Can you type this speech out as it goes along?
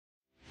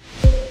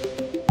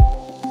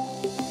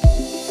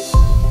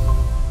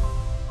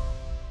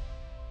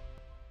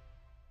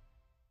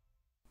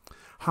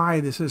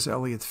Hi, this is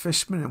Elliot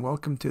Fishman, and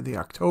welcome to the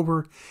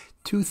October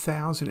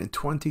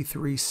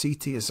 2023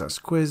 CTisus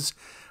quiz.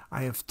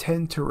 I have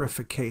 10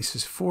 terrific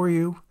cases for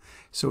you,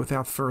 so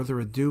without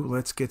further ado,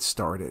 let's get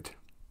started.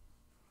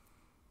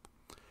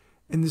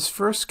 In this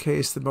first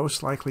case, the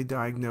most likely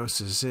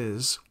diagnosis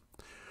is,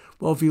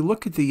 well, if you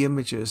look at the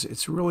images,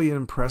 it's really an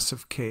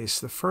impressive case.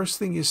 The first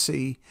thing you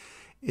see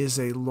is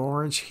a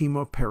large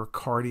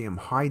hemopericardium,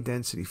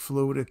 high-density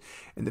fluid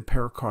in the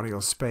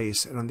pericardial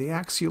space. And on the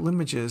axial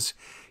images,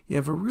 you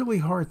have a really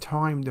hard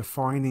time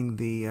defining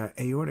the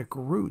aortic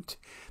root.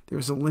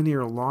 There's a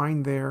linear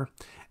line there.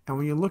 And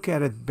when you look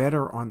at it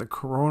better on the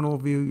coronal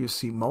view, you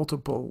see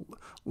multiple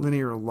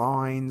linear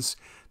lines.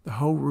 The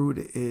whole root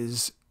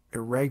is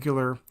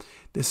irregular.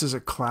 This is a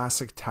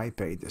classic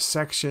type A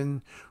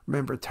dissection.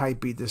 Remember, type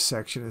B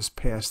dissection is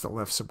past the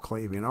left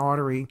subclavian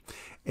artery.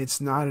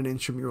 It's not an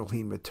intramural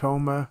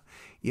hematoma.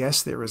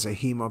 Yes, there is a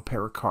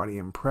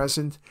hemopericardium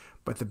present,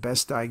 but the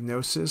best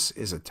diagnosis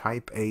is a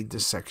type A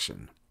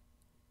dissection.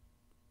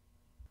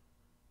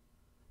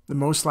 The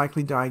most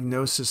likely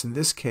diagnosis in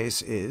this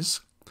case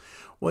is,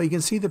 well, you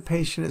can see the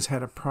patient has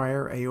had a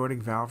prior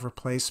aortic valve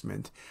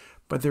replacement,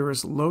 but there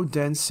is low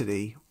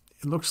density.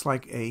 It looks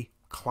like a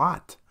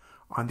clot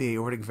on the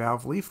aortic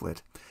valve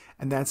leaflet,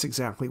 and that's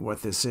exactly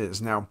what this is.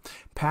 Now,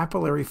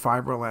 papillary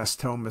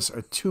fibroblastomas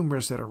are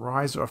tumors that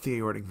arise off the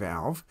aortic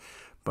valve,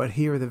 but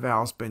here the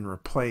valve's been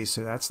replaced,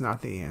 so that's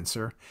not the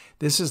answer.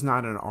 This is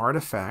not an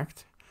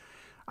artifact.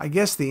 I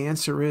guess the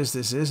answer is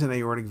this is an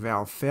aortic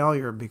valve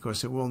failure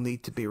because it will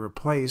need to be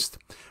replaced,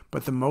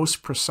 but the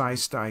most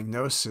precise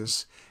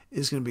diagnosis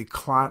is going to be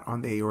clot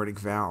on the aortic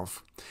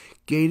valve.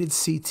 Gated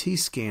CT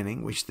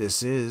scanning, which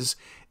this is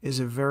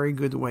a very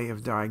good way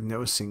of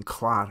diagnosing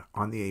clot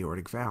on the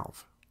aortic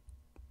valve.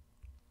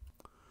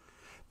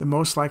 The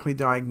most likely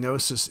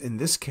diagnosis in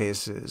this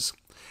case is,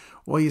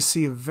 well, you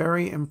see a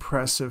very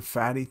impressive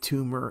fatty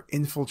tumor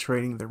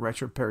infiltrating the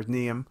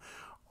retroperitoneum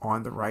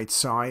on the right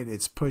side.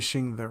 It's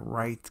pushing the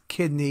right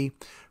kidney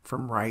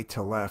from right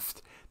to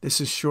left.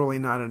 This is surely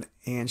not an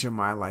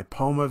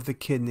angiomyolipoma of the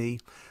kidney.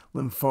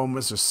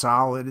 Lymphomas are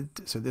solid,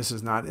 so this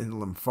is not in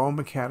the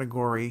lymphoma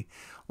category.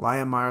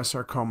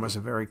 Leiomyosarcomas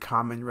are very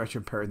common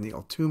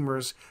retroperitoneal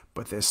tumors,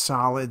 but they're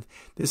solid.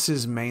 This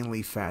is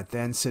mainly fat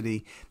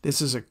density.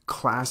 This is a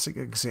classic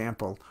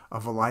example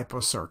of a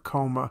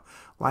liposarcoma.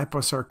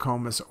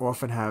 Liposarcomas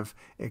often have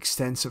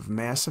extensive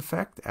mass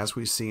effect, as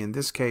we see in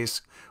this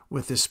case,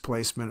 with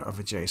displacement of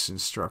adjacent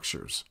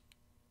structures.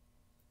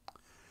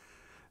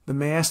 The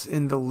mass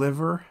in the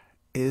liver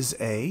is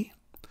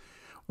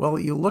well,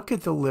 you look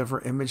at the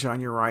liver image on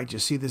your right, you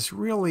see this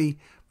really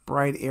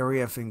bright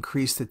area of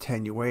increased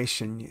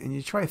attenuation, and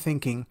you try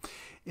thinking,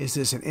 is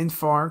this an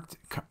infarct?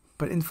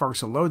 But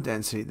infarcts are low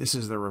density. This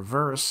is the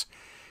reverse.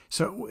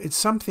 So it's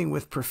something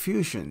with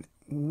perfusion.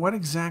 What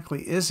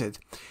exactly is it?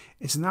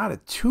 It's not a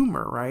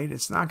tumor, right?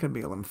 It's not going to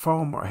be a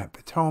lymphoma or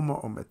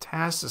hepatoma or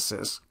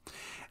metastasis.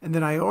 And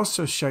then I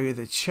also show you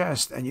the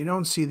chest, and you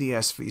don't see the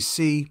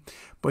SVC,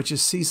 but you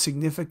see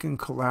significant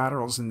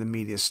collaterals in the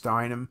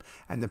mediastinum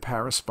and the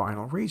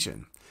paraspinal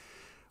region.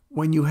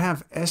 When you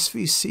have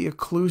SVC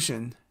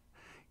occlusion,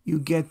 you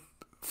get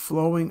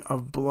flowing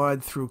of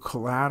blood through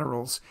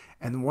collaterals,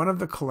 and one of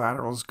the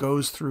collaterals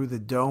goes through the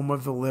dome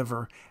of the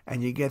liver,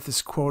 and you get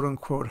this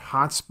quote-unquote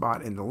hot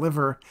spot in the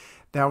liver.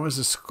 That was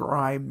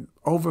described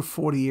over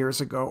 40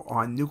 years ago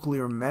on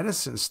nuclear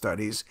medicine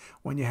studies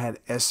when you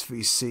had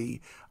SVC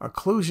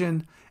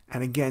occlusion,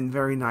 and again,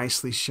 very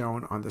nicely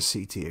shown on the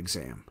CT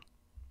exam.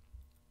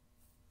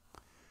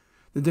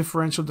 The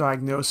differential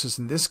diagnosis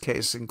in this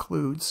case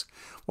includes,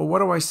 well, what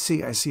do I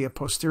see? I see a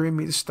posterior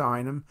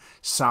mediastinum,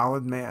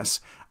 solid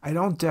mass. I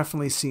don't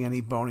definitely see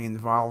any bony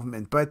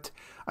involvement, but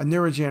a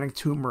neurogenic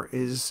tumor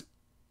is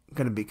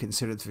going to be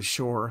considered for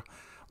sure.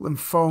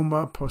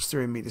 Lymphoma,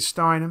 posterior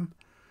mediastinum,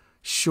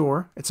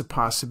 sure, it's a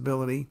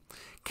possibility.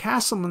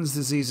 Castleman's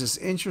disease is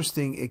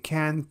interesting. It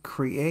can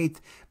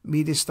create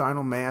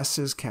mediastinal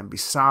masses, can be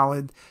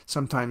solid,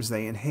 sometimes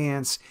they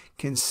enhance,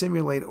 can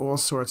simulate all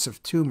sorts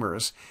of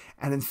tumors.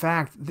 And in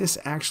fact, this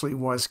actually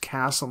was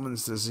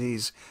Castleman's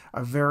disease,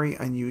 a very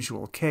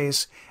unusual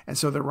case. And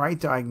so the right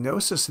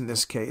diagnosis in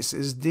this case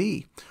is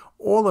D.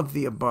 All of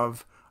the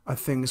above are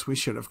things we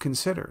should have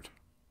considered.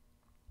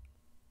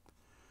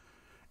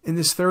 In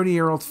this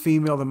 30-year-old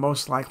female, the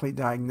most likely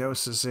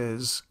diagnosis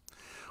is,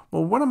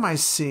 well, what am I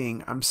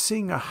seeing? I'm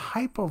seeing a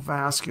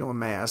hypovascular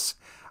mass.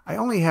 I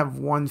only have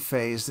one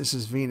phase. This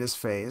is venous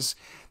phase.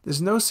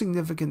 There's no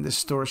significant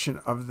distortion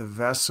of the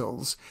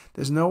vessels.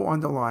 There's no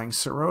underlying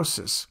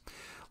cirrhosis.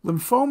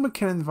 Lymphoma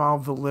can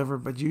involve the liver,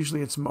 but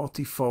usually it's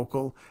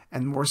multifocal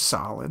and more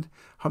solid.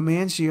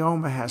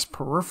 Hemangioma has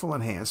peripheral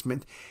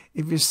enhancement.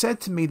 If you said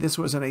to me this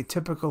was an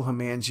atypical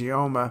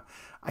hemangioma,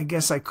 I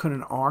guess I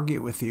couldn't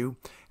argue with you.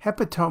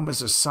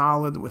 Hepatomas are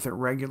solid with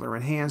irregular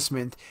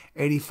enhancement.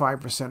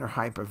 85% are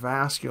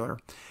hypervascular.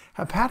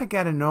 Hepatic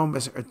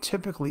adenomas are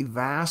typically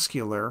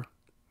vascular,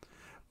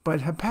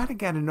 but hepatic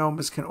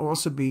adenomas can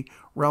also be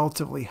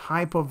relatively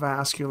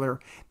hypovascular.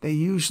 They're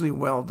usually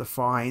well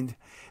defined.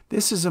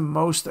 This is a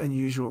most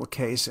unusual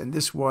case, and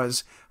this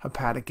was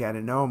hepatic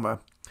adenoma.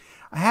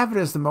 I have it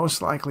as the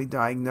most likely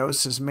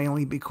diagnosis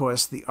mainly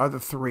because the other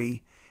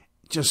three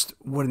just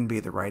wouldn't be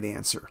the right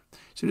answer.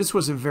 So this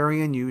was a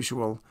very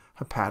unusual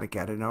hepatic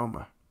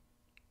adenoma.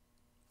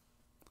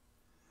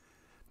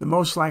 The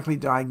most likely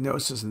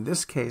diagnosis in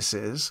this case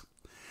is,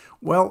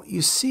 well,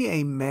 you see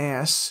a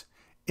mass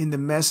in the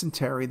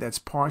mesentery that's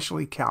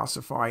partially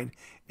calcified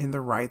in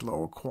the right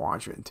lower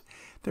quadrant.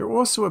 There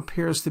also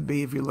appears to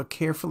be, if you look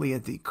carefully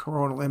at the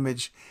coronal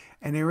image,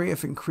 an area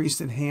of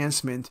increased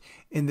enhancement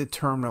in the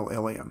terminal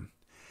ileum.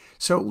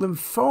 So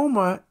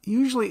lymphoma,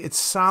 usually it's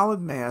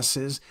solid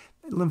masses.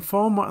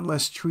 Lymphoma,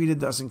 unless treated,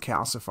 doesn't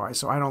calcify,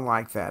 so I don't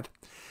like that.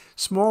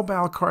 Small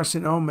bowel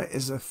carcinoma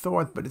is a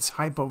thought, but it's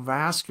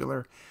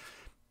hypovascular,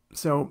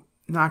 so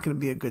not going to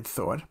be a good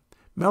thought.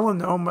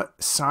 Melanoma,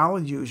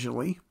 solid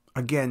usually.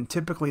 Again,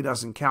 typically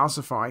doesn't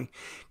calcify,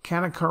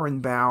 can occur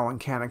in bowel and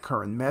can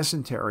occur in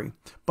mesentery.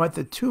 But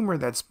the tumor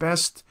that's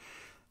best,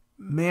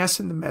 mass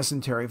in the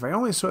mesentery, if I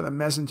only saw the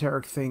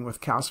mesenteric thing with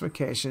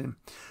calcification,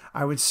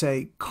 I would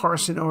say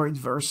carcinoid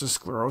versus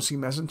sclerosing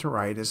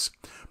mesenteritis.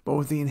 But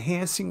with the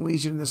enhancing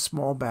lesion in the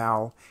small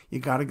bowel, you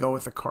got to go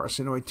with the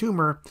carcinoid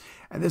tumor.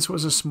 And this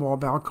was a small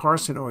bowel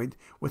carcinoid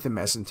with a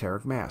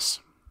mesenteric mass.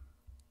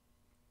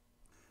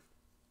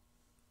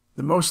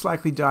 The most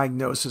likely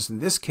diagnosis in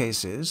this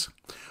case is,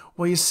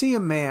 well, you see a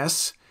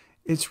mass,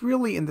 it's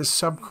really in the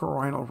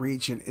subcarinal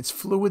region. It's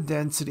fluid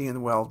density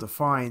and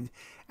well-defined.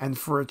 And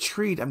for a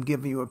treat, I'm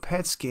giving you a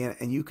PET scan,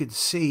 and you could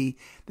see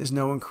there's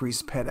no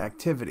increased PET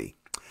activity.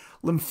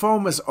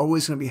 Lymphoma is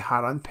always going to be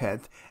hot on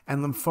PET,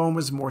 and lymphoma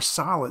is more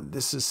solid.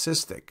 This is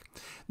cystic.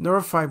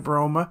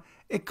 Neurofibroma,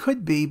 it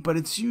could be, but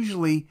it's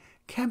usually,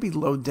 can be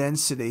low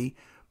density,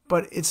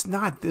 but it's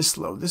not this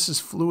low. This is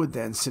fluid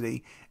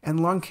density, and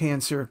lung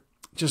cancer,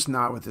 just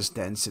not with this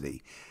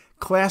density.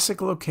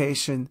 Classic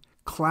location,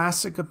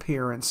 classic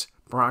appearance,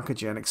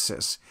 bronchogenic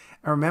cysts.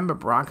 And remember,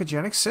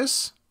 bronchogenic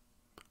cysts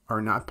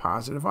are not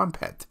positive on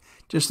PET.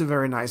 Just a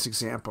very nice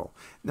example.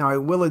 Now, I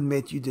will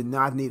admit you did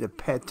not need a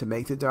PET to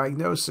make the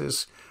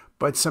diagnosis,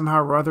 but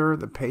somehow or other,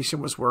 the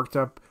patient was worked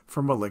up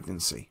for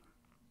malignancy.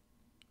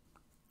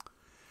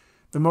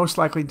 The most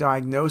likely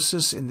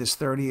diagnosis in this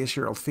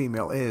 30-ish-year-old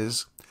female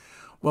is,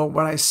 well,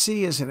 what I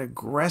see is an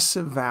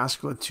aggressive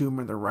vascular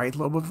tumor in the right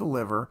lobe of the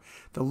liver.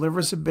 The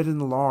liver's a bit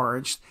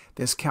enlarged.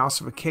 There's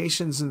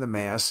calcifications in the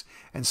mass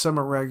and some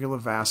irregular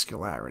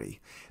vascularity.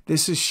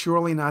 This is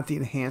surely not the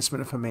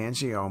enhancement of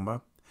hemangioma.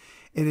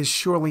 It is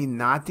surely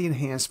not the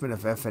enhancement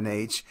of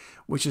FNH,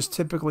 which is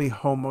typically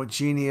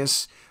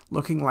homogeneous,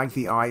 looking like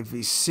the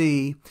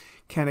IVC,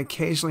 can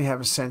occasionally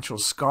have a central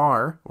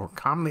scar, or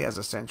commonly has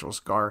a central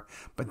scar,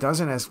 but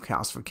doesn't have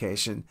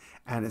calcification,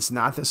 and it's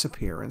not this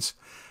appearance.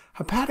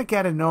 Hepatic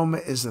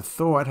adenoma is a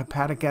thought.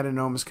 Hepatic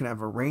adenomas can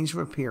have a range of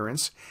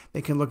appearance.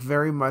 They can look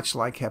very much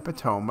like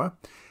hepatoma.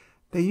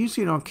 They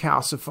usually don't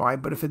calcify,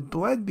 but if it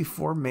bled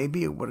before,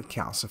 maybe it would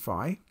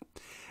calcify.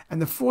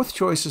 And the fourth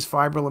choice is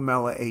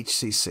fibrolamellar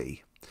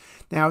HCC.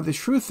 Now, the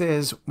truth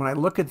is, when I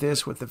look at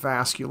this with the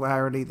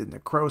vascularity, the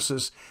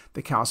necrosis,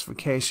 the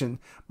calcification,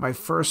 my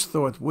first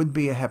thought would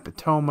be a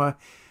hepatoma.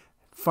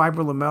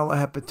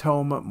 Fibrolamellar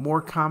hepatoma,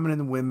 more common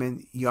in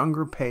women,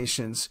 younger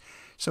patients.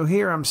 So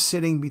here I'm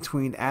sitting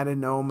between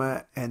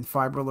adenoma and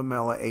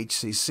fibrolamellar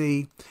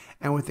HCC,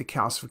 and with the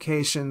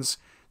calcifications,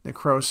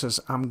 necrosis,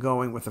 I'm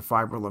going with the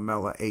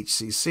fibrolamellar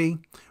HCC,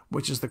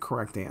 which is the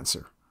correct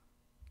answer.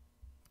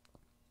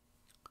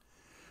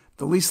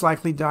 The least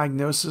likely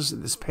diagnosis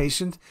in this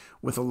patient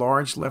with a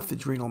large left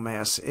adrenal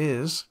mass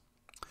is,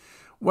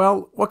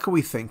 well, what can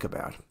we think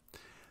about?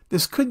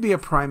 This could be a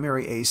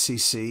primary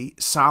ACC,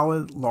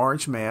 solid,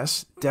 large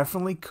mass,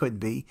 definitely could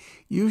be.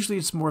 Usually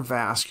it's more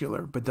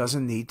vascular, but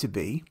doesn't need to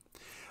be.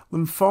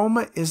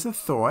 Lymphoma is a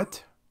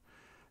thought.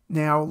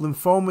 Now,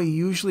 lymphoma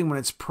usually when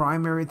it's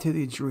primary to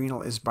the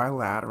adrenal is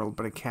bilateral,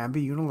 but it can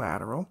be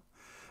unilateral.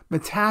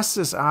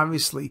 Metastasis,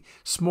 obviously,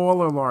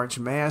 small or large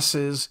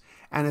masses,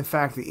 and in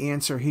fact the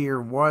answer here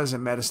was a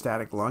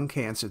metastatic lung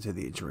cancer to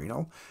the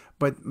adrenal,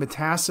 but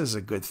metastasis is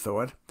a good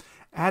thought.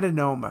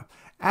 Adenoma.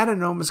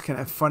 Adenomas can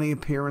have funny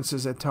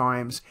appearances at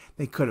times.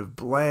 They could have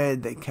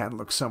bled. They can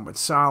look somewhat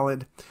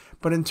solid.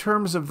 But in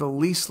terms of the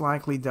least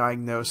likely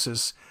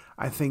diagnosis,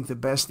 I think the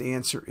best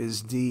answer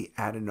is D,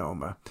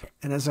 adenoma.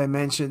 And as I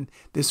mentioned,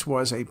 this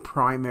was a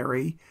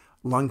primary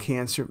lung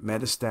cancer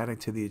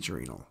metastatic to the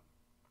adrenal.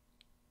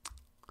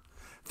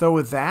 So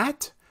with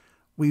that,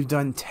 we've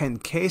done 10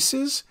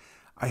 cases.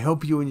 I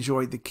hope you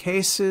enjoyed the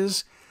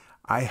cases.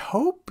 I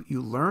hope you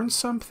learned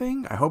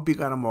something. I hope you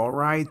got them all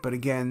right. But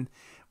again,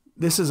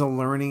 this is a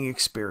learning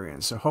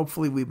experience. So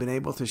hopefully we've been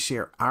able to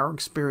share our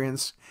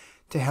experience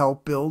to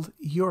help build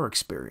your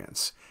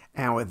experience.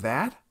 And with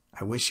that,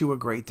 I wish you a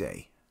great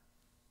day.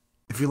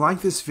 If you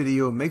like this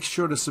video, make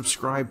sure to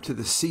subscribe to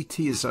the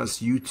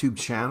CTisus YouTube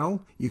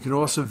channel. You can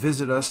also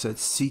visit us at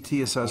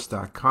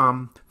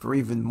ctisus.com for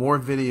even more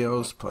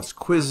videos, plus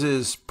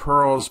quizzes,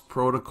 pearls,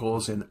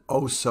 protocols, and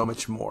oh so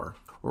much more.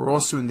 We're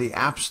also in the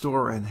App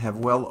Store and have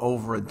well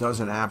over a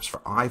dozen apps for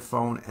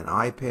iPhone and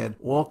iPad,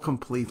 all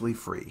completely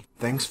free.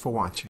 Thanks for watching.